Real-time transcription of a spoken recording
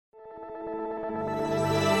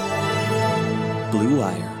Blue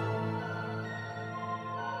Wire.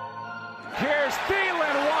 Here's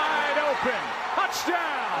Thielen wide open.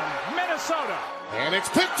 Touchdown, Minnesota. And it's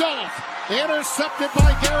picked off. Intercepted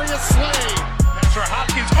by Darius Slay. That's for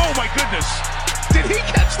Hopkins. Oh, my goodness. Did he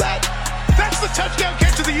catch that? That's the touchdown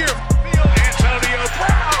catch of the year. Antonio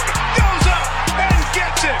Brown goes up and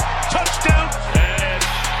gets it. Touchdown. And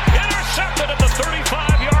intercepted at the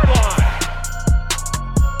 35-yard line.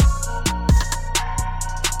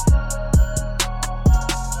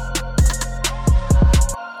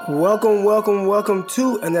 Welcome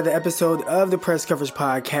to another episode of the Press Coverage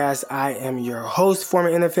Podcast. I am your host,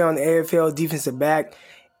 former NFL and AFL defensive back,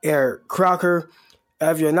 Eric Crocker.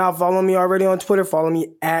 If you're not following me already on Twitter, follow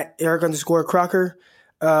me at Eric_Crocker.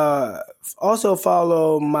 Also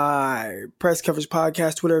follow my Press Coverage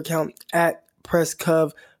Podcast Twitter account at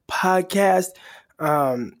PressCov Podcast.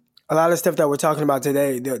 A lot of stuff that we're talking about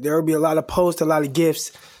today. There will be a lot of posts, a lot of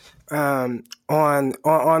GIFs on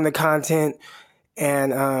the content.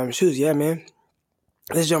 And yeah, man.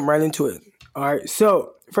 Let's jump right into it. All right.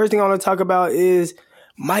 So first thing I want to talk about is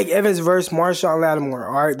Mike Evans versus Marshon Lattimore.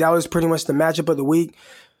 All right. That was pretty much the matchup of the week.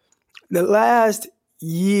 Last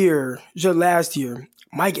year,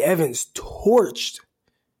 Mike Evans torched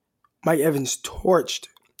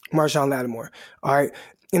Marshon Lattimore. All right.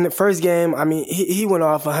 In the first game, I mean, he went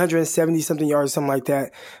off 170-something yards, something like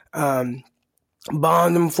that.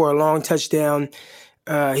 Bombed him for a long touchdown.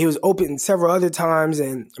 He was open several other times,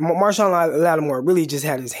 and Marshon Lattimore really just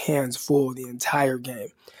had his hands full the entire game.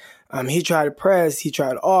 He tried to press, he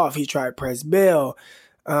tried off, he tried press bail.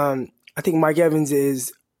 I think Mike Evans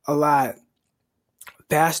is a lot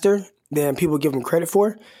faster than people give him credit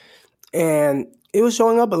for, and it was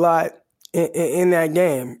showing up a lot in that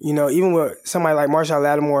game. You know, even with somebody like Marshon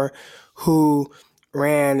Lattimore, who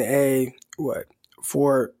ran a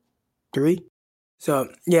 4.3. So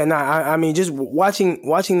yeah, I mean, just watching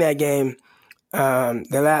that game,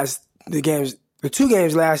 the 2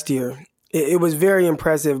 games last year, it was very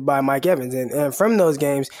impressive by Mike Evans, and from those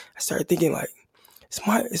games, I started thinking like, is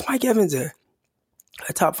Mike Evans a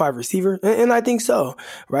top 5 receiver? And I think so,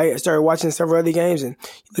 right? I started watching several other games, and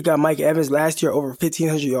look at Mike Evans last year, over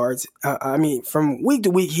 1,500 yards. I mean, from week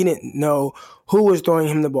to week, he didn't know who was throwing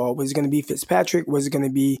him the ball. Was it going to be Fitzpatrick? Was it going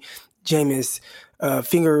to be Jameis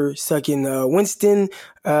finger-sucking Winston?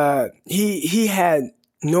 He had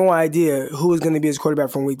no idea who was going to be his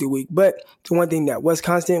quarterback from week to week. But the one thing that was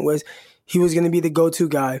constant was he was going to be the go-to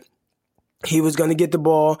guy. He was going to get the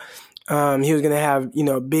ball. He was going to have,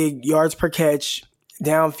 big yards per catch,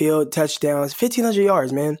 downfield, touchdowns, 1,500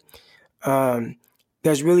 yards, man.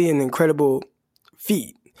 That's really an incredible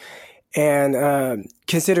feat. And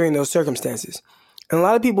considering those circumstances. And a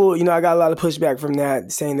lot of people, I got a lot of pushback from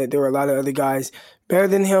that, saying that there were a lot of other guys better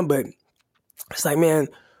than him. But it's like, man,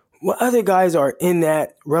 what other guys are in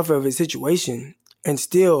that rough of a situation and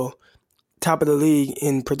still top of the league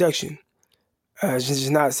in production? It's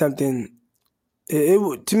just not something,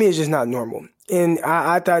 to me, it's just not normal. And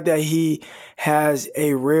I thought that he has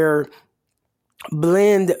a rare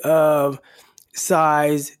blend of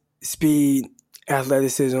size, speed,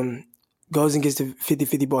 athleticism, goes and gets to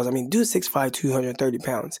 50-50 balls. I mean, dude 6'5", 230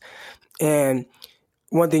 pounds. And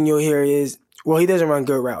one thing you'll hear is, well, he doesn't run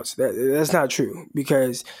good routes. That's not true,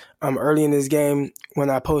 because early in this game, when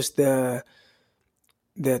I post the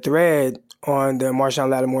thread on the Marshon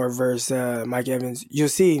Lattimore versus Mike Evans, you'll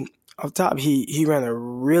see up top he ran a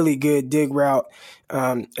really good dig route,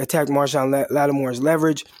 attacked Marshon Lattimore's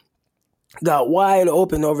leverage, got wide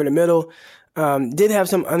open over the middle, did have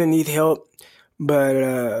some underneath help,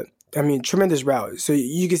 but tremendous route. So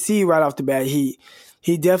you can see right off the bat, he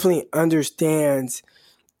definitely understands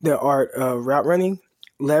the art of route running.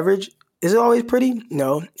 Leverage. Is it always pretty?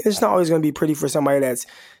 No, it's not always going to be pretty for somebody that's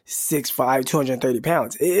 6'5", 230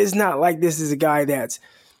 pounds. It's not like this is a guy that's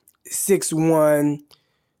 6'1",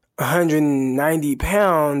 190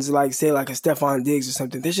 pounds, like say like a Stephon Diggs or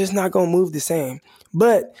something. They're just not going to move the same.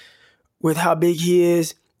 But with how big he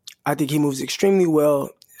is, I think he moves extremely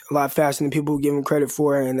well, a lot faster than people give him credit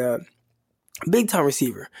for, and big time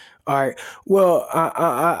receiver. All right. Well,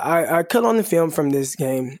 I cut on the film from this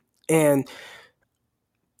game, and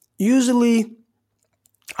usually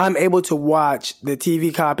I'm able to watch the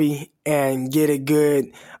TV copy and get a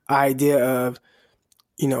good idea of,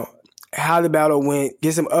 how the battle went,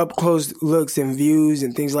 get some up close looks and views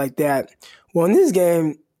and things like that. Well, in this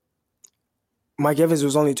game, Mike Evans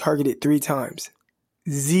was only targeted 3 times,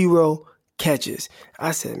 0 catches.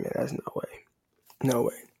 I said, man, that's no way. No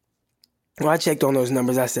way. When I checked on those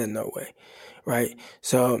numbers, I said, no way. Right?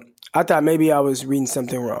 So I thought maybe I was reading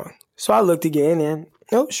something wrong. So I looked again, and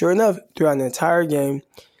sure enough, throughout the entire game,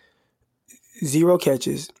 0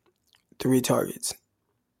 catches, 3 targets.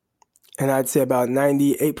 And I'd say about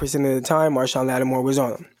 98% of the time, Marshon Lattimore was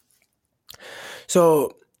on him.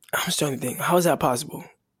 So I'm starting to think, how is that possible?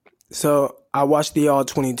 So I watched the All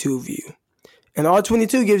 22 view. And All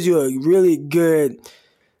 22 gives you a really good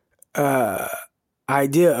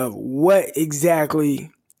idea of what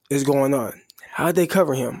exactly is going on. How did they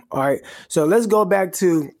cover him? All right. So let's go back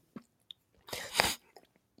to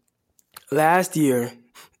last year,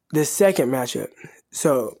 the second matchup.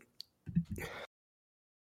 So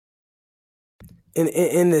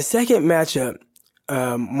in the second matchup,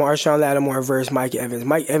 Marshon Lattimore versus Mike Evans.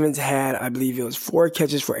 Mike Evans had, I believe it was 4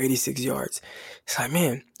 catches for 86 yards. It's like,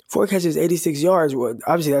 man, 4 catches, 86 yards. Well,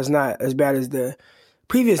 obviously that's not as bad as the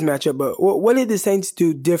previous matchup, but what did the Saints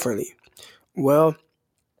do differently? Well,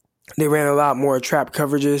 they ran a lot more trap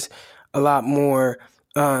coverages, a lot more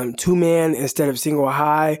 2-man instead of single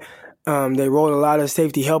high. They rolled a lot of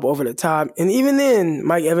safety help over the top. And even then,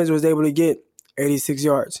 Mike Evans was able to get 86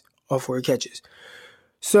 yards off 4 catches.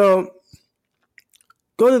 So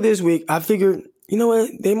going to this week, I figured, you know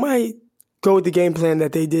what, they might go with the game plan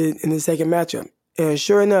that they did in the second matchup. And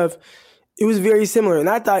sure enough, it was very similar. And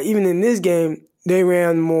I thought even in this game, they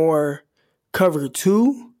ran more cover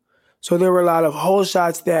 2. So there were a lot of hole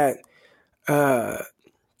shots that, or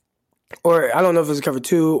I don't know if it was cover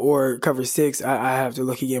 2 or cover 6. I have to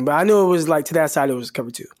look again. But I knew it was like to that side, it was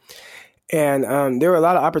cover 2. And there were a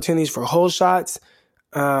lot of opportunities for hole shots.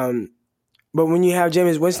 But when you have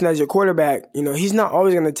Jameis Winston as your quarterback, you know, he's not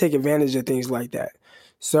always going to take advantage of things like that.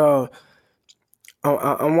 So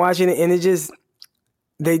I'm watching it, and it just,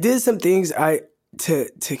 they did some things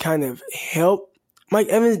to kind of help Mike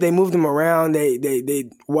Evans. They moved him around.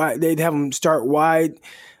 They'd have him start wide,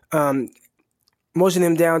 motion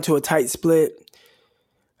him down to a tight split,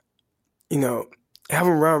 you know, have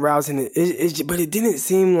him run routes. And but it didn't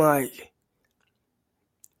seem like,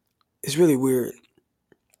 it's really weird.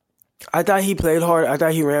 I thought he played hard. I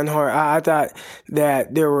thought he ran hard. I thought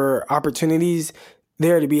that there were opportunities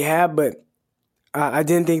there to be had, but I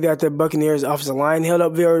didn't think that the Buccaneers' offensive line held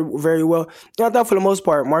up very, very well. And I thought for the most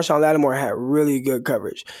part, Marshon Lattimore had really good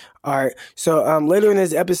coverage. All right. So later in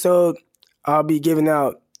this episode, I'll be giving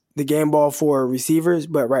out the game ball for receivers.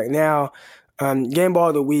 But right now, game ball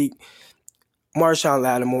of the week, Marshon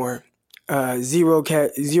Lattimore, 0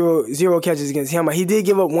 catches against him. He did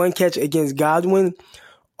give up 1 catch against Godwin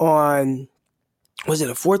on, was it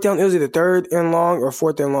a 4th down? It was either 3rd and long or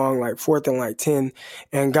 4th and long, like 4th and like 10.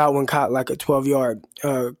 And Godwin caught like a 12-yard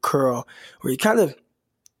curl where he kind of,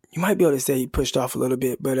 you might be able to say he pushed off a little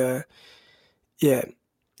bit, but yeah,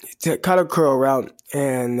 he caught a curl route.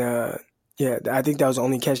 And yeah, I think that was the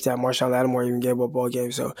only catch that Marshon Lattimore even gave up all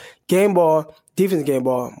game. So game ball, defense game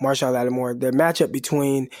ball, Marshon Lattimore. The matchup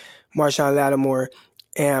between Marshon Lattimore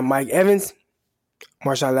and Mike Evans,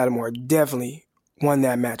 Marshon Lattimore definitely won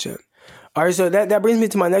that matchup. All right, so that brings me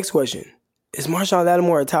to my next question. Is Marshon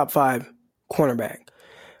Lattimore a top 5 cornerback?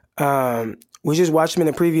 We just watched him in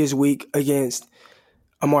the previous week against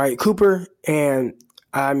Amari Cooper, and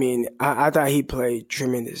I mean, I thought he played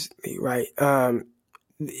tremendously, right?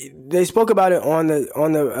 They spoke about it on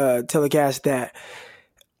the telecast that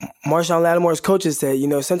Marshon Lattimore's coaches said, you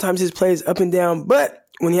know, sometimes his play is up and down, but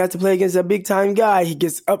when he has to play against a big-time guy, he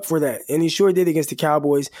gets up for that, and he sure did against the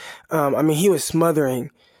Cowboys. I mean, he was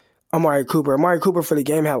smothering Amari Cooper. Amari Cooper for the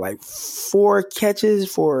game had like 4 catches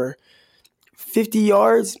for 50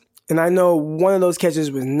 yards, and I know one of those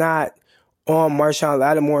catches was not on Marshon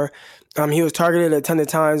Lattimore. He was targeted a ton of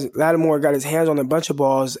times. Lattimore got his hands on a bunch of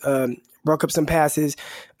balls, broke up some passes,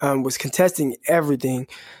 was contesting everything.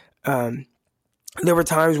 There were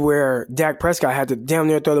times where Dak Prescott had to damn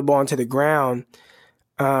near throw the ball into the ground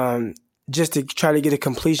just to try to get a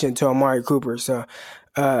completion to Amari Cooper. So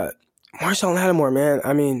Marshon Lattimore, man,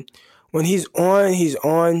 I mean, when he's on, he's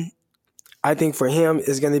on. I think for him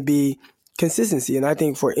is going to be consistency. And I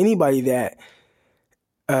think for anybody that,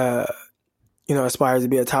 aspires to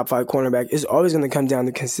be a top 5 cornerback, it's always going to come down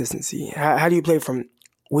to consistency. How do you play from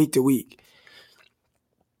week to week?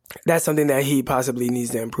 That's something that he possibly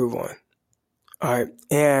needs to improve on. All right.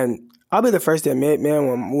 And I'll be the first to admit, man,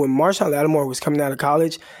 when Marshon Lattimore was coming out of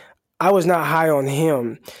college, I was not high on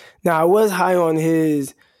him. Now, I was high on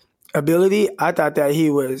his ability. I thought he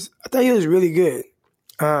was really good.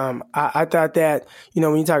 I thought that, you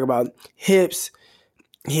know, when you talk about hips,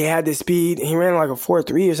 he had the speed. He ran like a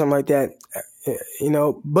 4.3 or something like that, you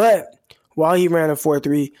know. But while he ran a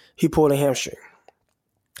 4.3, he pulled a hamstring.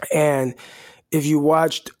 And if you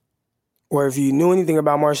watched or if you knew anything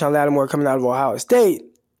about Marshon Lattimore coming out of Ohio State,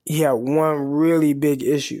 he had one really big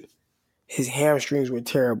issue. his hamstrings were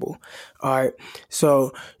terrible. All right.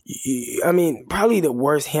 So, I mean, probably the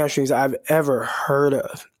worst hamstrings I've ever heard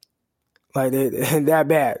of. Like, that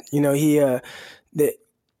bad. You know, I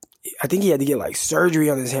think he had to get like surgery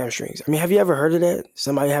on his hamstrings. I mean, have you ever heard of that?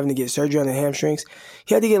 Somebody having to get surgery on their hamstrings?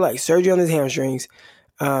 He had to get like surgery on his hamstrings.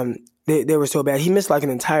 They were so bad. He missed like an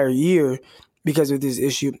entire year because of this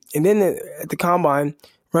issue. And then at the combine,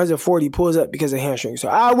 runs a 40, pulls up because of hamstring. So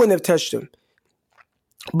I wouldn't have touched him.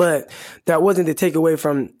 But that wasn't to take away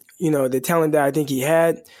from, you know, the talent that I think he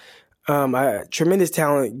had. Tremendous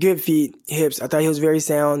talent, good feet, hips. I thought he was very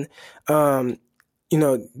sound. You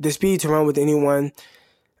know, the speed to run with anyone.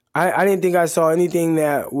 I didn't think I saw anything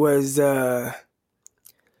that was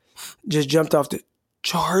just jumped off the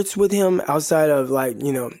charts with him outside of, like,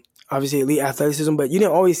 you know, obviously elite athleticism. But you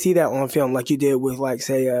didn't always see that on film like you did with, like,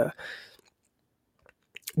 say,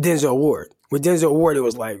 Denzel Ward. With Denzel Ward, it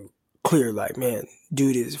was like clear, like, man,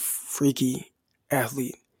 dude is freaky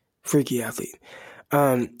athlete. I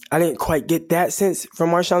didn't quite get that sense from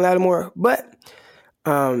Marshon Lattimore, but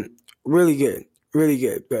really good.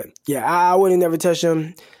 But yeah, I would have never touched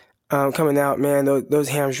him coming out, man. Those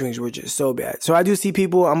hamstrings were just so bad. So I do see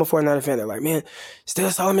people, I'm a 49er fan, they're like, man, instead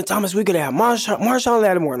of Solomon Thomas, we could have Marshon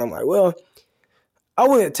Lattimore. And I'm like, well, I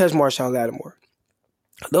wouldn't touch Marshon Lattimore.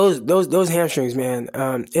 Those hamstrings, man.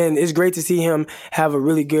 And it's great to see him have a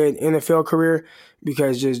really good NFL career,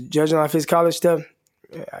 because just judging off his college stuff,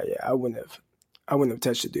 I wouldn't have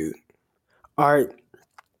touched the dude. All right.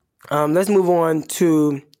 Let's move on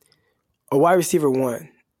to a wide receiver one.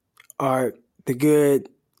 All right. The good,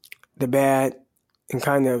 the bad, and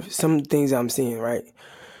kind of some things I'm seeing, right?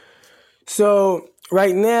 So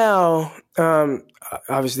right now,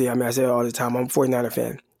 obviously, I mean, I say it all the time, I'm a 49er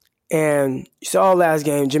fan. And you saw last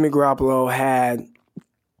game, Jimmy Garoppolo had,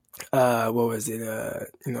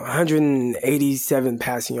 187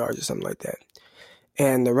 passing yards or something like that.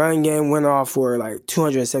 And the running game went off for like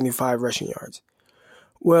 275 rushing yards.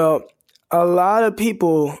 Well, a lot of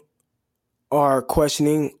people are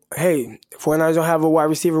questioning, hey, 49ers don't have a wide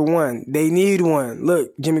receiver one. They need one.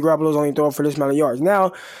 Look, Jimmy Garoppolo's only throwing for this amount of yards.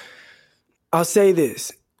 Now, I'll say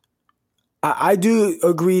this. I do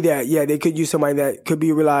agree that, yeah, they could use somebody that could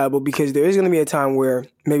be reliable, because there is going to be a time where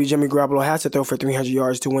maybe Jimmy Garoppolo has to throw for 300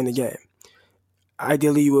 yards to win the game.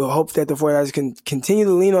 Ideally, you will hope that the 49ers can continue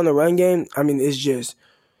to lean on the run game. I mean, it's just,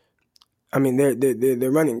 I mean,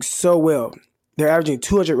 they're running so well. They're averaging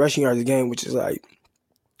 200 rushing yards a game, which is like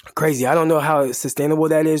crazy. I don't know how sustainable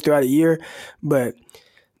that is throughout a year, but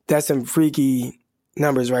that's some freaky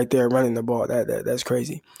numbers right there running the ball. That's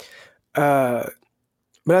crazy.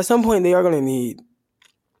 But at some point, they are going to need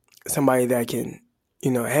somebody that can,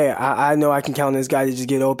 you know, hey, I know I can count on this guy to just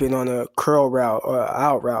get open on a curl route or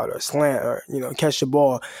out route or slant or, you know, catch the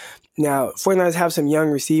ball. Now, 49ers have some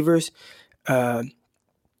young receivers. One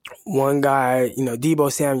guy, you know,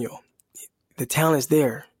 Deebo Samuel. The talent's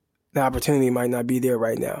there. The opportunity might not be there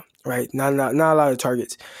right now, right? Not a lot of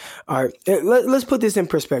targets. All right, let's put this in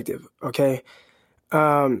perspective, okay?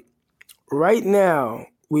 Right now,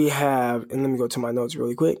 we have, and let me go to my notes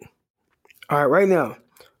really quick. All right, right now,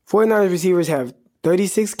 49ers receivers have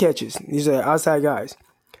 36 catches. These are outside guys.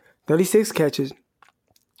 36 catches,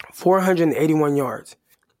 481 yards,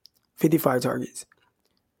 55 targets.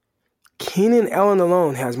 Keenan Allen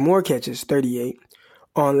alone has more catches, 38,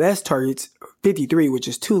 on less targets, 53, which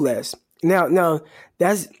is 2 less. Now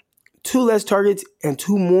that's 2 less targets and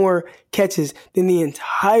 2 more catches than the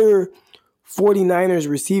entire 49ers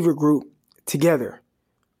receiver group together.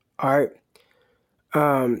 All right.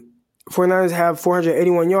 49ers have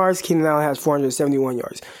 481 yards. Keenan Allen has 471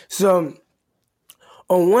 yards. So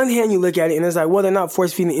on one hand, you look at it and it's like, well, they're not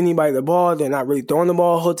force feeding anybody the ball. They're not really throwing the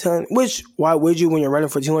ball a whole ton, which why would you when you're running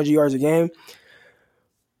for 200 yards a game?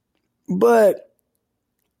 But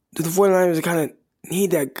the 49ers kind of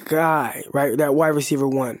need that guy, right? That wide receiver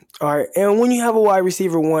one. All right. And when you have a wide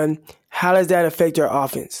receiver one, how does that affect your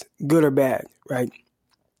offense? Good or bad, right?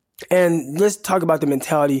 And let's talk about the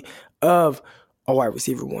mentality of a wide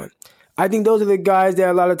receiver one. I think those are the guys that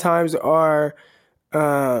a lot of times are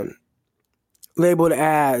labeled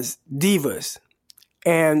as divas.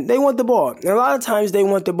 And they want the ball. And a lot of times they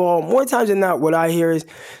want the ball. More times than not, what I hear is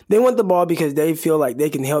they want the ball because they feel like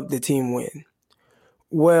they can help the team win.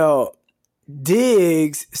 Well,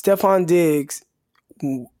 Stephon Diggs,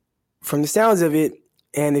 from the sounds of it,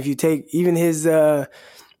 and if you take even his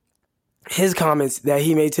comments that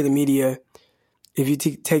he made to the media, if you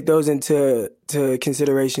take those into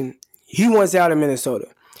consideration, he wants out of Minnesota.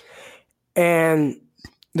 And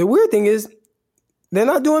the weird thing is, they're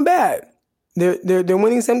not doing bad. They're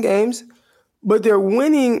winning some games, but they're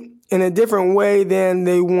winning in a different way than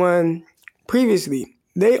they won previously,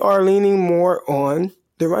 they are leaning more on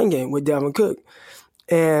the run game with Dalvin Cook.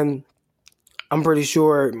 And I'm pretty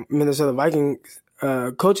sure Minnesota Vikings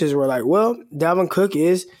coaches were like, well, Dalvin Cook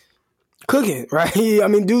is cooking, right?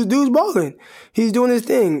 Dude's balling. He's doing his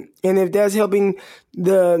thing. And if that's helping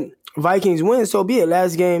the Vikings win, so be it.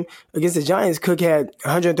 Last game against the Giants, Cook had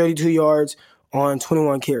 132 yards on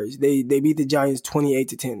 21 carries. They beat the Giants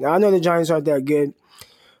 28-10. Now, I know the Giants aren't that good,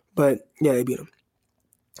 but yeah, they beat them.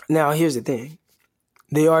 Now, here's the thing.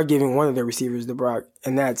 They are giving one of their receivers the Brock,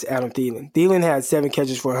 and that's Adam Thielen. Thielen had 7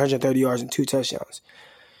 catches for 130 yards and 2 touchdowns.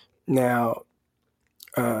 Now,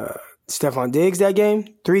 Stephon Diggs that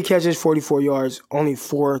game, 3 catches, 44 yards, only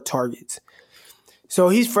 4 targets. So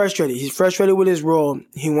he's frustrated. He's frustrated with his role.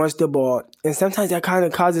 He wants the ball. And sometimes that kind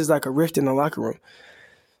of causes like a rift in the locker room.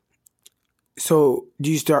 So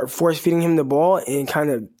do you start force-feeding him the ball and kind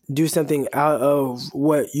of do something out of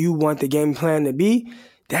what you want the game plan to be?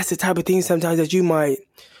 That's the type of thing sometimes that you might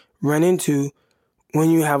run into when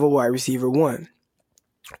you have a wide receiver one.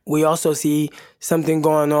 We also see something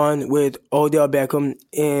going on with Odell Beckham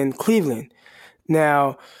in Cleveland.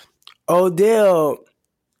 Now, Odell,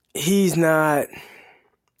 he's not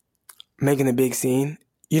making a big scene.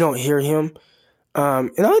 You don't hear him.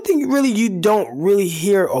 And I think really you don't really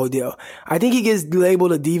hear Odell. I think he gets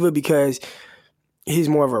labeled a diva because he's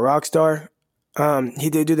more of a rock star. He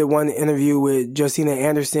did do the one interview with Josina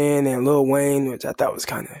Anderson and Lil Wayne, which I thought was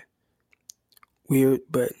kind of weird,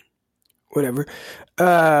 but whatever.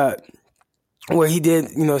 Where he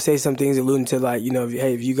did, say some things alluding to like,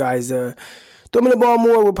 hey, if you guys throw me the ball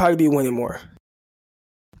more, we'll probably be winning more.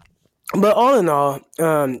 But all in all,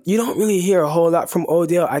 you don't really hear a whole lot from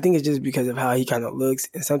Odell. I think it's just because of how he kind of looks.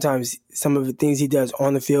 And sometimes some of the things he does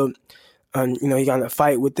on the field, he got in a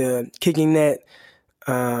fight with the kicking net.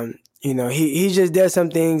 He just does some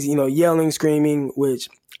things, yelling, screaming, which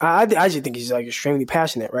I just think he's like extremely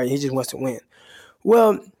passionate, right? He just wants to win.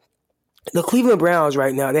 Well, the Cleveland Browns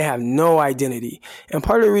right now, they have no identity. And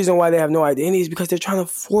part of the reason why they have no identity is because they're trying to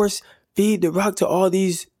force feed the rock to all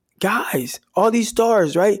these guys, all these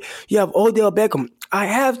stars, right? You have Odell Beckham. I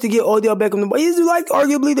have to get Odell Beckham the ball. He's like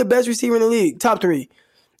arguably the best receiver in the league, top 3,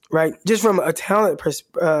 right? Just from a talent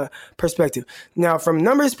perspective. Now, from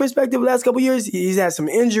numbers perspective, last couple years, he's had some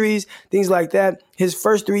injuries, things like that. His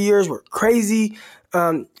first 3 years were crazy.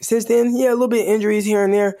 Since then, a little bit of injuries here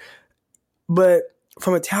and there. But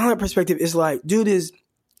from a talent perspective, it's like, dude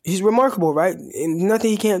he's remarkable, right? And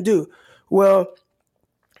nothing he can't do. Well,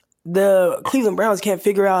 the Cleveland Browns can't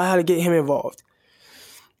figure out how to get him involved.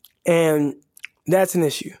 And that's an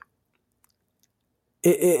issue.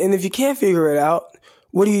 And if you can't figure it out,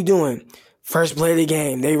 what are you doing? First play of the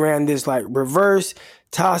game, they ran this like reverse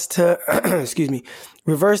toss to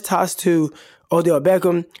Odell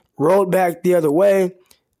Beckham, rolled back the other way,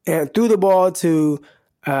 and threw the ball to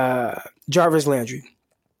Jarvis Landry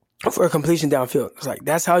for a completion downfield. It's like,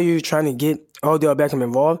 that's how you're trying to get Odell Beckham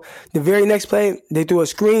involved. The very next play, they threw a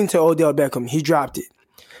screen to Odell Beckham. He dropped it.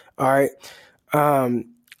 All right.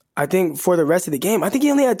 I think for the rest of the game, I think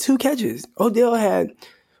he only had 2 catches. Odell had,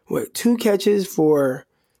 2 catches,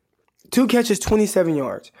 27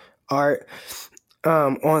 yards. All right.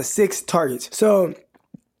 On 6 targets. So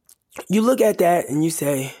you look at that and you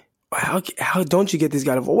say, how don't you get this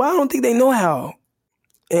guy involved? Well, I don't think they know how.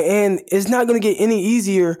 And it's not going to get any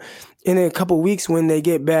easier in a couple weeks when they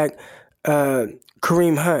get back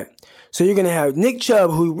Kareem Hunt. So you're going to have Nick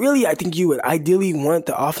Chubb, who really I think you would ideally want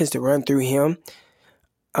the offense to run through him.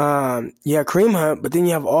 Kareem Hunt, but then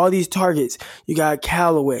you have all these targets. You got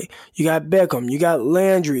Callaway, you got Beckham, you got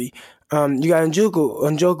Landry, you got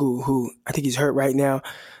Njoku, who I think he's hurt right now.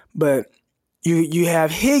 But you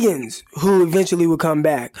have Higgins, who eventually will come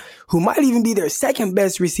back, who might even be their second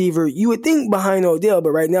best receiver, you would think, behind Odell,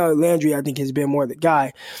 but right now Landry, I think, has been more the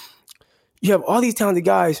guy. You have all these talented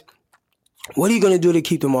guys. What are you going to do to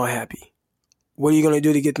keep them all happy? What are you going to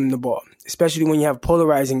do to get them the ball? Especially when you have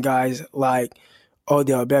polarizing guys like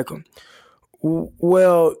Odell Beckham.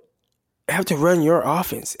 Well, you have to run your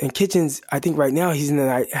offense. And Kitchens, I think right now he's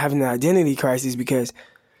having an identity crisis because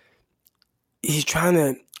he's trying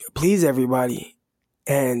to please everybody,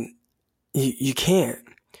 and you can't.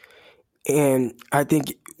 And I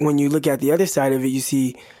think when you look at the other side of it, you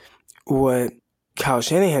see what Kyle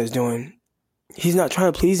Shanahan's doing. He's not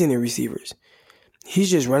trying to please any receivers.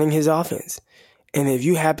 He's just running his offense. And if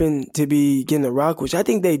you happen to be getting the rock, which I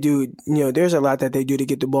think they do, there's a lot that they do to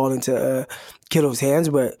get the ball into Kittle's hands,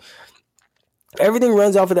 but everything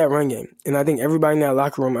runs off of that run game. And I think everybody in that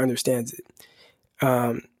locker room understands it.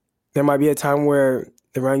 There might be a time where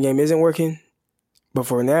the run game isn't working, but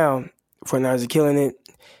for now, 49ers are killing it.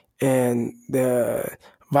 And the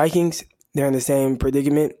Vikings, they're in the same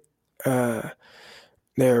predicament.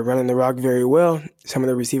 They're running the rock very well. Some of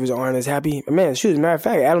the receivers aren't as happy. But man, shoot, as a matter of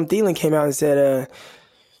fact, Adam Thielen came out and said,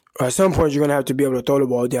 at some point you're going to have to be able to throw the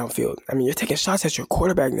ball downfield. I mean, you're taking shots at your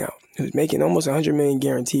quarterback now, who's making almost $100 million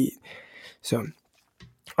guaranteed. So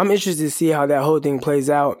I'm interested to see how that whole thing plays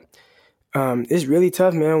out. It's really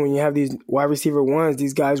tough, man, when you have these wide receiver ones.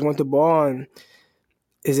 These guys want the ball, and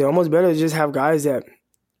is it almost better to just have guys that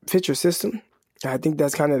fit your system? I think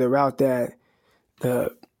that's kind of the route that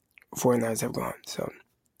the 49ers have gone. So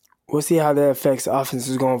we'll see how that affects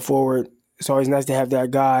offenses going forward. It's always nice to have that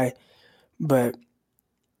guy, but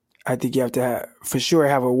I think you have to for sure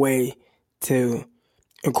have a way to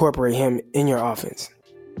incorporate him in your offense.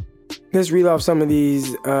 Let's read off some of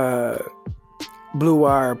these Blue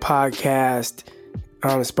Wire podcast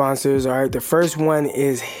sponsors. All right, the first one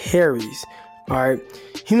is Harry's. All right,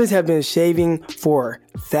 humans have been shaving for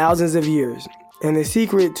thousands of years, and the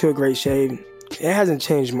secret to a great shave, it hasn't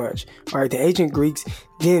changed much. All right, the ancient Greeks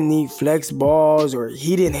didn't need flex balls or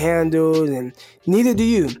heated handles, and neither do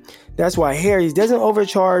you. That's why Harry's doesn't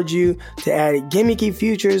overcharge you to add gimmicky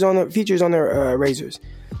features on their razors.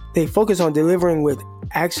 They focus on delivering what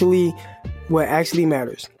actually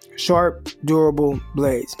matters: sharp, durable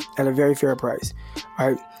blades at a very fair price.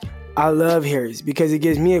 All right, I love Harry's because it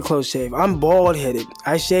gives me a close shave. I'm bald-headed.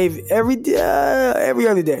 I shave every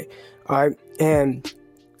other day. All right, and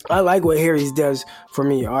I like what Harry's does for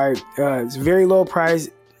me. All right, it's very low price.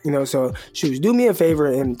 So do me a favor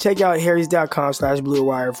and check out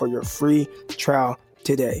harrys.com/bluewire for your free trial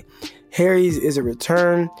today. Harry's is a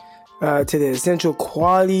return to the essential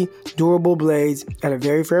quality, durable blades at a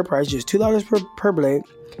very fair price, just $2 per blade.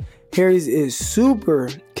 Harry's is super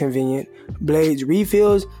convenient. Blades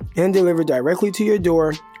refills and delivered directly to your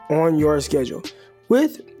door on your schedule,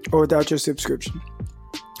 with or without your subscription.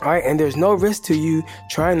 All right, and there's no risk to you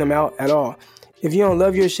trying them out at all. If you don't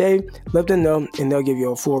love your shave, let them know and they'll give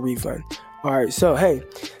you a full refund. All right, so hey,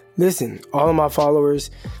 listen, all of my followers,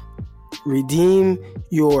 redeem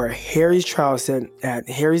your Harry's trial set at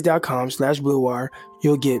harrys.com/bluewire.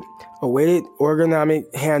 You'll get a weighted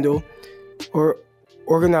ergonomic handle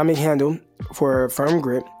for a firm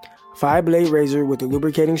grip, 5-blade razor with a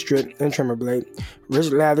lubricating strip and trimmer blade,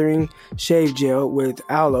 rich lathering shave gel with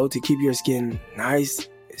aloe to keep your skin nice,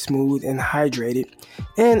 smooth, and hydrated,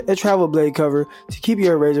 and a travel blade cover to keep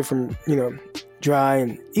your razor from, dry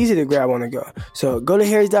and easy to grab on the go. So go to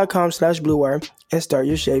harrys.com/bluewire and start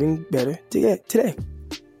your shaving better today.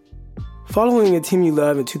 Following a team you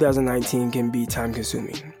love in 2019 can be time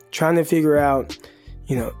consuming. Trying to figure out,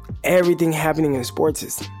 everything happening in sports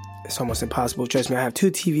it's almost impossible. Trust me, I have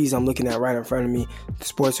 2 TVs I'm looking at right in front of me. The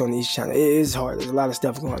sports on each channel. It is hard. There's a lot of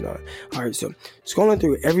stuff going on. All right, so scrolling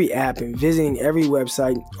through every app and visiting every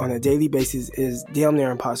website on a daily basis is damn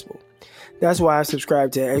near impossible. That's why I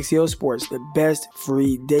subscribe to XEO Sports, the best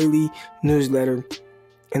free daily newsletter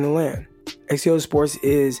in the land. XEO Sports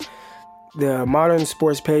is the modern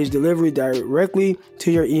sports page delivered directly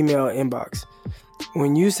to your email inbox.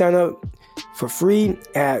 When you sign up for free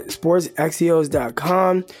at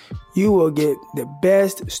sportsaxios.com, you will get the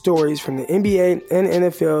best stories from the NBA and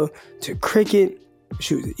NFL to cricket,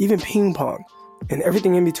 even ping pong, and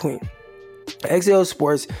everything in between. XL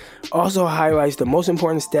Sports also highlights the most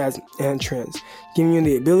important stats and trends, giving you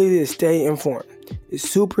the ability to stay informed. It's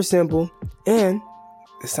super simple, and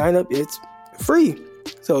the sign up, it's free.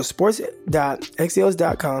 So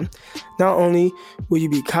sports.xls.com, not only will you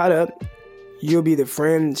be caught up, you'll be the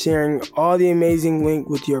friend sharing all the amazing link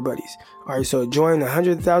with your buddies. All right, so join the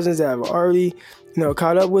hundreds of thousands that have already,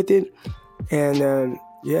 caught up with it, and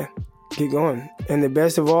get going. And the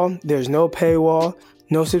best of all, there's no paywall,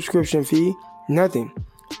 no subscription fee, nothing.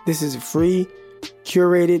 This is free,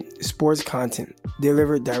 curated sports content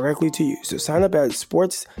delivered directly to you. So sign up at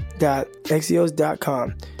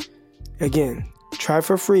sports.xels.com. Again, try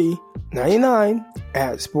for free, $99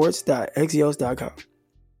 at sports.xels.com.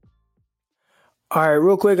 All right,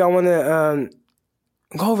 real quick, I want to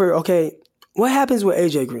go over, what happens with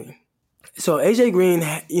AJ Green? So AJ Green,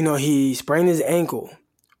 he sprained his ankle,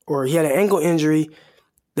 or he had an ankle injury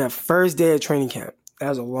the first day of training camp. That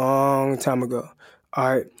was a long time ago.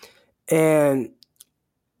 All right, and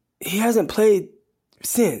he hasn't played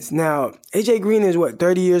since. Now, AJ Green is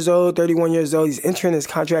 30 years old, 31 years old. He's entering his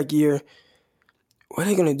contract year. What are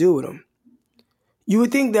they going to do with him? You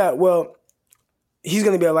would think that, he's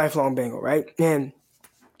going to be a lifelong Bengal, right? And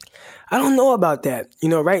I don't know about that.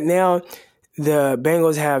 Right now, the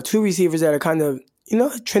Bengals have 2 receivers that are kind of,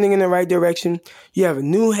 trending in the right direction. You have a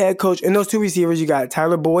new head coach. And those 2 receivers, you got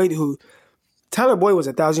Tyler Boyd was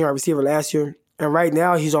a 1,000-yard receiver last year. And right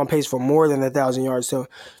now, he's on pace for more than 1,000 yards. So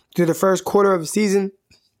through the first quarter of the season,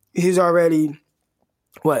 he's already,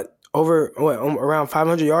 around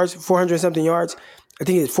 500 yards, 400 something yards. I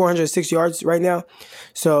think it's 406 yards right now.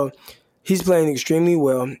 So he's playing extremely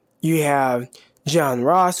well. You have John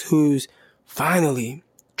Ross, who's finally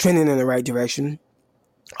trending in the right direction.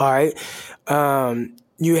 All right.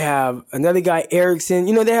 You have another guy, Erickson.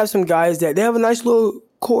 They have some guys that they have a nice little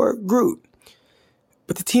core group.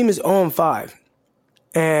 But the team is 0-5.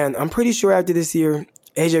 And I'm pretty sure after this year,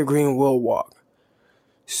 AJ Green will walk.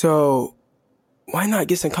 So why not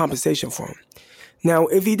get some compensation for him? Now,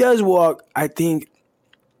 if he does walk, I think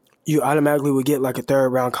you automatically would get like a third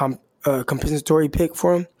round compensatory pick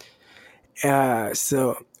for him.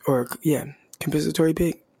 Compensatory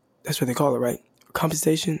pick. That's what they call it, right?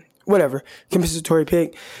 Compensation, whatever. Compensatory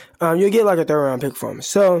pick. You'll get like a third round pick for him.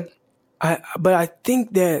 So, I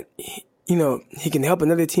think that he can help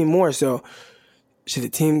another team more. So, should the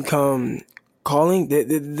team come calling?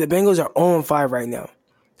 The Bengals are 0-5 right now.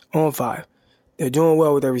 0-5. They're doing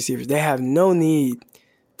well with their receivers. They have no need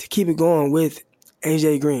to keep it going with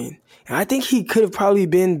AJ Green. And I think he could have probably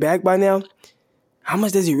been back by now. How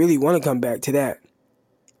much does he really want to come back to that?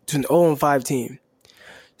 To an 0-5 team.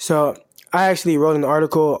 So I actually wrote an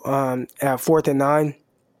article at 4th and 9.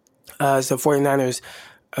 It's a 49ers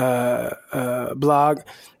blog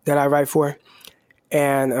that I write for.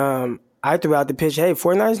 And I threw out the pitch, hey,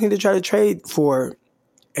 49ers need to try to trade for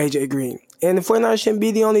AJ Green. And the 49ers shouldn't be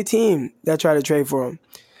the only team that try to trade for him.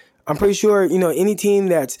 I'm pretty sure, any team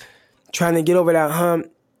that's trying to get over that hump,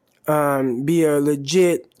 be a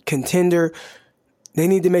legit contender, they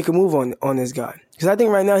need to make a move on this guy. Because I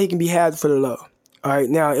think right now he can be had for the low. All right,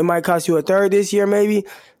 now it might cost you a third this year maybe,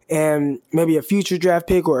 and maybe a future draft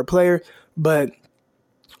pick or a player. But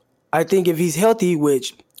I think if he's healthy,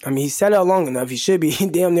 which, he's sat out long enough, he should be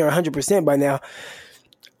damn near 100% by now.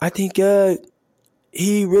 I think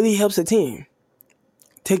he really helps the team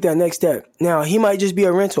take that next step. Now, he might just be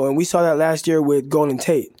a rental, and we saw that last year with Golden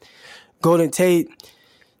Tate. Golden Tate,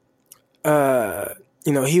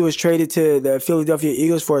 he was traded to the Philadelphia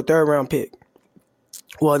Eagles for a third-round pick.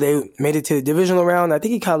 Well, they made it to the divisional round. I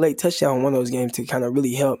think he caught a late touchdown in one of those games to kind of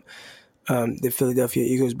really help the Philadelphia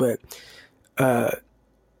Eagles. But,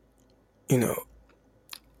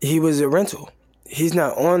 he was a rental. He's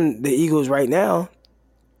not on the Eagles right now,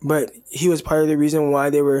 but he was part of the reason why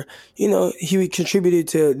they were, he contributed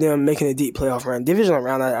to them making a deep playoff round. Divisional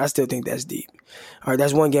round, I still think that's deep. All right,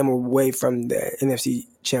 that's one game away from the NFC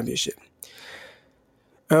Championship.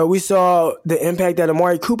 We saw the impact that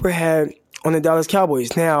Amari Cooper had on the Dallas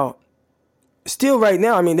Cowboys. Now, still right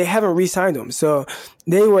now, they haven't re-signed him. So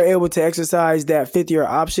they were able to exercise that fifth-year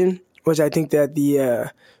option, which I think that the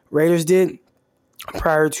Raiders did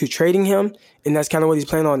prior to trading him. And that's kind of what he's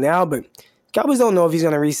playing on now. But Cowboys don't know if he's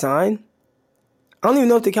going to re-sign. I don't even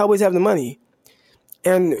know if the Cowboys have the money.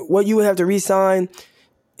 And what you would have to re-sign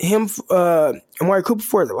him, Amari Cooper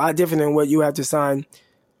for is a lot different than what you have to sign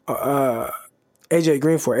AJ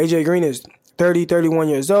Green for. AJ Green is 30, 31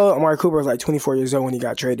 years old. Amari Cooper was like 24 years old when he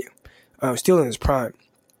got traded. Still in his prime.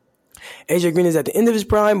 AJ Green is at the end of his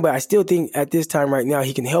prime, but I still think at this time right now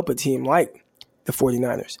he can help a team like the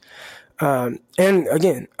 49ers. And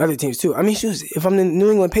again, other teams too. If I'm the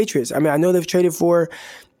New England Patriots, I know they've traded for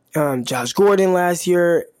Josh Gordon last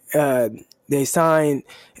year. They signed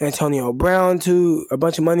Antonio Brown to a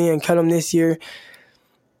bunch of money and cut him this year.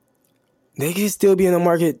 They could still be in the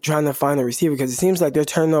market trying to find a receiver because it seems like they're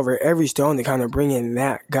turning over every stone to kind of bring in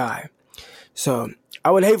that guy. So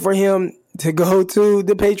I would hate for him to go to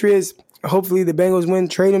the Patriots. Hopefully the Bengals win,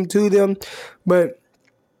 trade him to them. But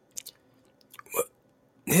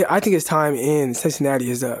I think his time in Cincinnati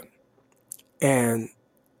is up. And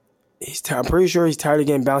I'm pretty sure he's tired of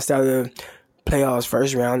getting bounced out of the playoffs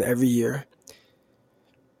first round every year.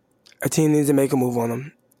 A team needs to make a move on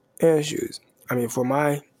him. And shoes. For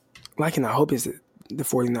my liking, I hope it's the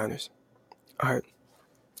 49ers. All right.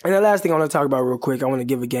 And the last thing I want to talk about real quick, I want to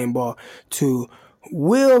give a game ball to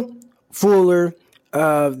Will Fuller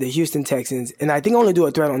of the Houston Texans. And I think I want to do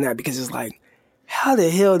a thread on that because it's like, how the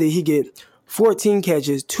hell did he get 14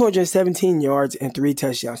 catches, 217 yards, and 3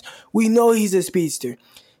 touchdowns? We know he's a speedster.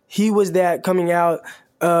 He was that coming out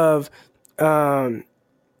of, not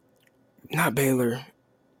Baylor,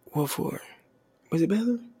 Will Fuller. Was it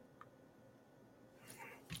Baylor?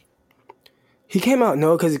 He came out,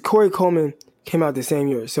 no, because Corey Coleman came out the same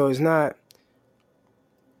year. So it's not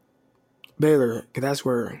Baylor, because that's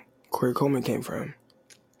where Corey Coleman came from.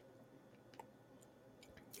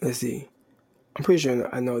 Let's see. I'm pretty sure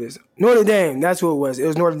I know this. Notre Dame, that's what it was. It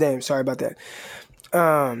was Notre Dame. Sorry about that.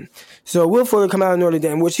 So Will Fuller come out of Notre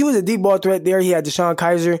Dame, which he was a deep ball threat there. He had Deshaun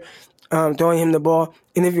Kaiser throwing him the ball.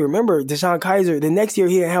 And if you remember, DeShone Kizer, the next year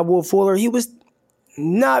he didn't have Will Fuller. He was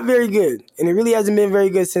not very good, and it really hasn't been very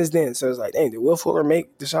good since then. So it's like, dang, did Will Fuller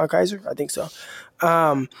make DeShone Kizer? I think so.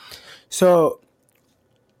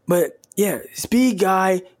 But yeah, speed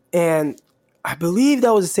guy, and I believe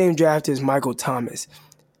that was the same draft as Michael Thomas.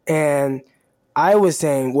 And I was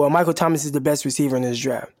saying, well, Michael Thomas is the best receiver in this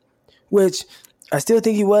draft, which I still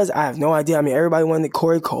think he was. I have no idea. I mean, everybody wanted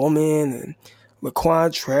Corey Coleman and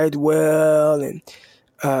Laquan Treadwell and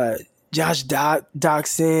Josh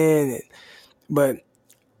Doxson,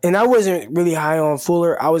 and I wasn't really high on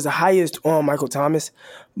Fuller. I was the highest on Michael Thomas.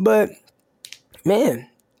 But, man,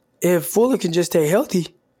 if Fuller can just stay healthy,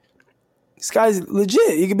 this guy's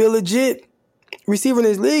legit. He could be a legit receiver in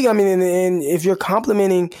this league. I mean, and if you're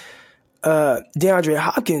complimenting DeAndre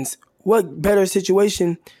Hopkins, what better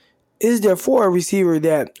situation is there for a receiver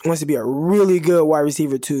that wants to be a really good wide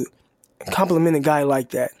receiver to compliment a guy like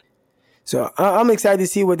that? So I'm excited to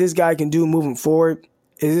see what this guy can do moving forward.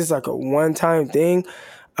 Is this like a one-time thing?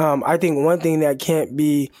 I think one thing that can't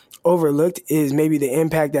be overlooked is maybe the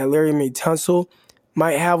impact that Larry Tunsil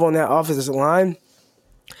might have on that offensive line.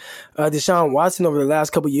 Deshaun Watson over the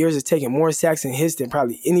last couple of years has taken more sacks and hits than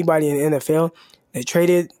probably anybody in the NFL. They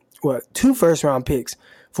traded, 2 first-round picks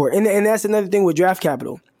for, and that's another thing with draft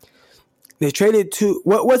capital. They traded 2,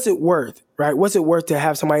 what's it worth, right? What's it worth to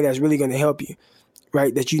have somebody that's really going to help you,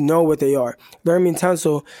 right? That you know what they are. Larry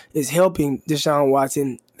Tunsil is helping Deshaun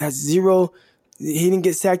Watson. That's 0. He didn't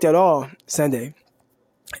get sacked at all Sunday.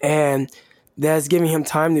 And that's giving him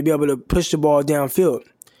time to be able to push the ball downfield,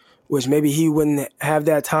 which maybe he wouldn't have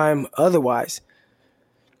that time otherwise,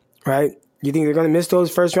 right? You think they're going to miss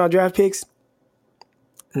those first-round draft picks?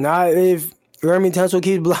 Not if Larry Tunsil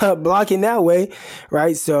keeps blocking that way,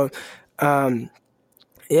 right? So, I'm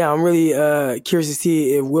really curious to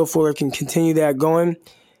see if Will Fuller can continue that going.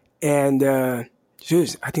 And, I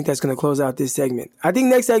think that's going to close out this segment. I think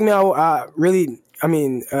next segment, I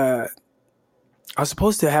was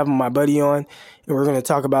supposed to have my buddy on, and we're going to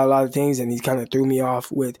talk about a lot of things, and he kind of threw me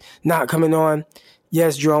off with not coming on.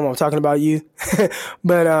 Yes, Jerome, I'm talking about you.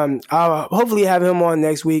 But I'll hopefully have him on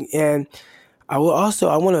next week, and I want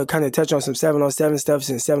to kind of touch on some 7-on-7 stuff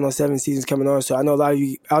since 7-on-7 season's coming on. So I know a lot of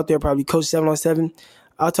you out there probably coach 7-on-7.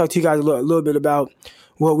 I'll talk to you guys a little bit about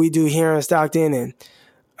what we do here in Stockton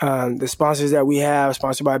and the sponsors that we have,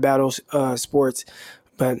 sponsored by Battle Sports.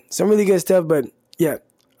 But some really good stuff. But yeah,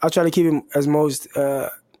 I'll try to keep it as most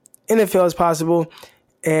NFL as possible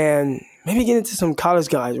and maybe get into some college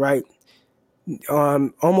guys, right?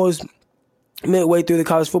 Almost midway through the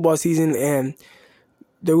college football season, and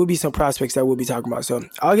there will be some prospects that we'll be talking about. So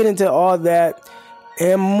I'll get into all that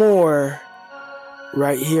and more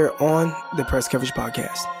right here on the Press Coverage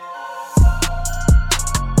Podcast.